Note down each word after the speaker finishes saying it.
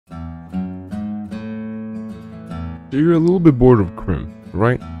You're a little bit bored of crim,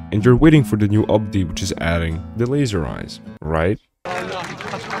 right? And you're waiting for the new update which is adding the laser eyes, right?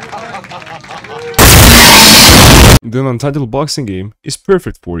 The untitled boxing game is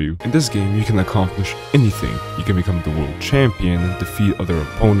perfect for you. In this game, you can accomplish anything. You can become the world champion, defeat other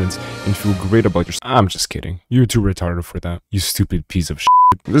opponents, and feel great about yourself. I'm just kidding. You're too retarded for that. You stupid piece of shit.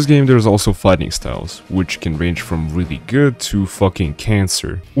 In this game, there's also fighting styles, which can range from really good to fucking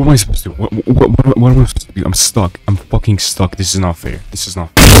cancer. What am I supposed to do? What am I supposed to do? I'm stuck. I'm fucking stuck. This is not fair. This is not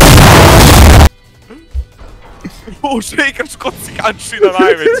fair. Oh, zeker skot zich aanzien aan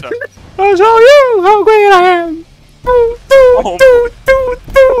mij, weet je. I'll show you how great I am.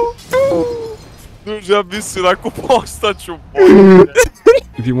 Nu já vi será que eu posso estar chupando.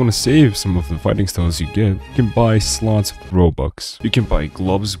 If you want to save some of the fighting styles you get, you can buy slots with Robux. You can buy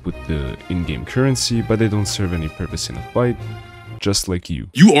gloves with the in-game currency, but they don't serve any purpose in a fight, just like you.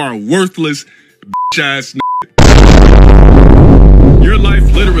 You are a worthless bitch-ass Your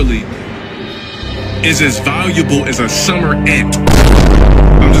life literally is as valuable as a summer ant.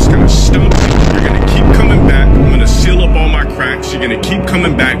 I'm just gonna stump you. You're gonna keep coming back. I'm gonna seal up all my cracks. You're gonna keep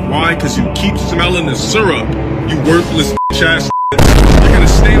coming back. Why? Because you keep smelling the syrup. You worthless bitch-ass. You're gonna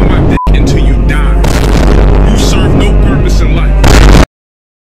stay on my dick until you die. You serve no purpose in life.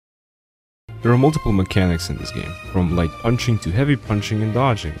 There are multiple mechanics in this game, from light punching to heavy punching and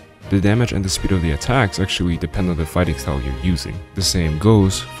dodging. The damage and the speed of the attacks actually depend on the fighting style you're using. The same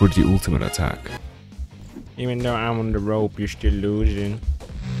goes for the ultimate attack. Even though I'm on the rope, you're still losing.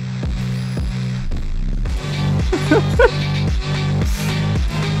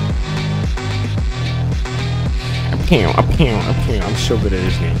 I'm so good at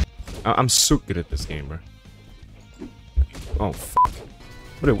this game. I'm so good at this game, bro. Oh, fuck.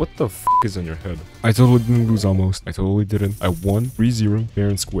 Bro, what the fuck is on your head? I totally didn't lose almost. I totally didn't. I won 3-0 fair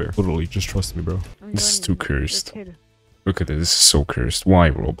and square. Literally, just trust me, bro. This is too cursed. Look at this. This is so cursed.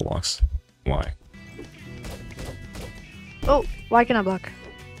 Why, Roblox? Why? Oh, why can I block?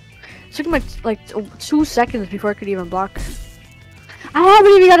 It took me like 2 seconds before I could even block. I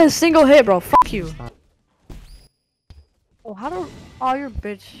haven't even got a single hit, bro. Fuck you. Oh, how do all your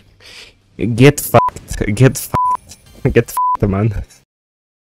bitch? Get fucked. Get fucked. Get fucked, man.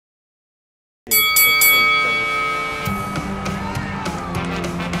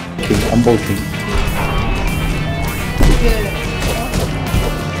 Okay, I'm bolting.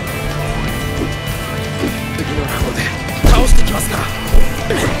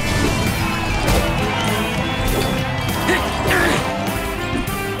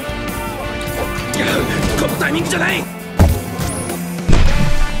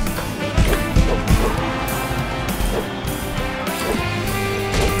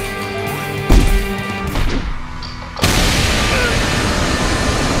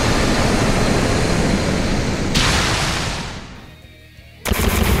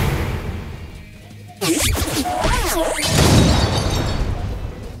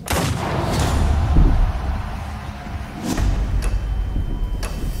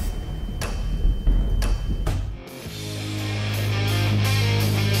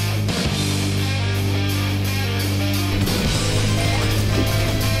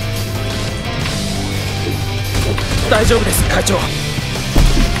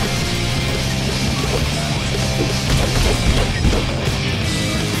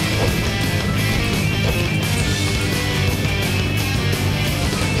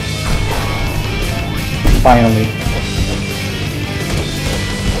 Finally.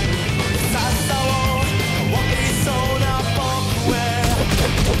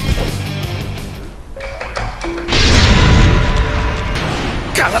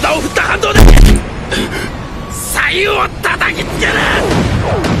 Karadou を振った反動で左右を叩きつける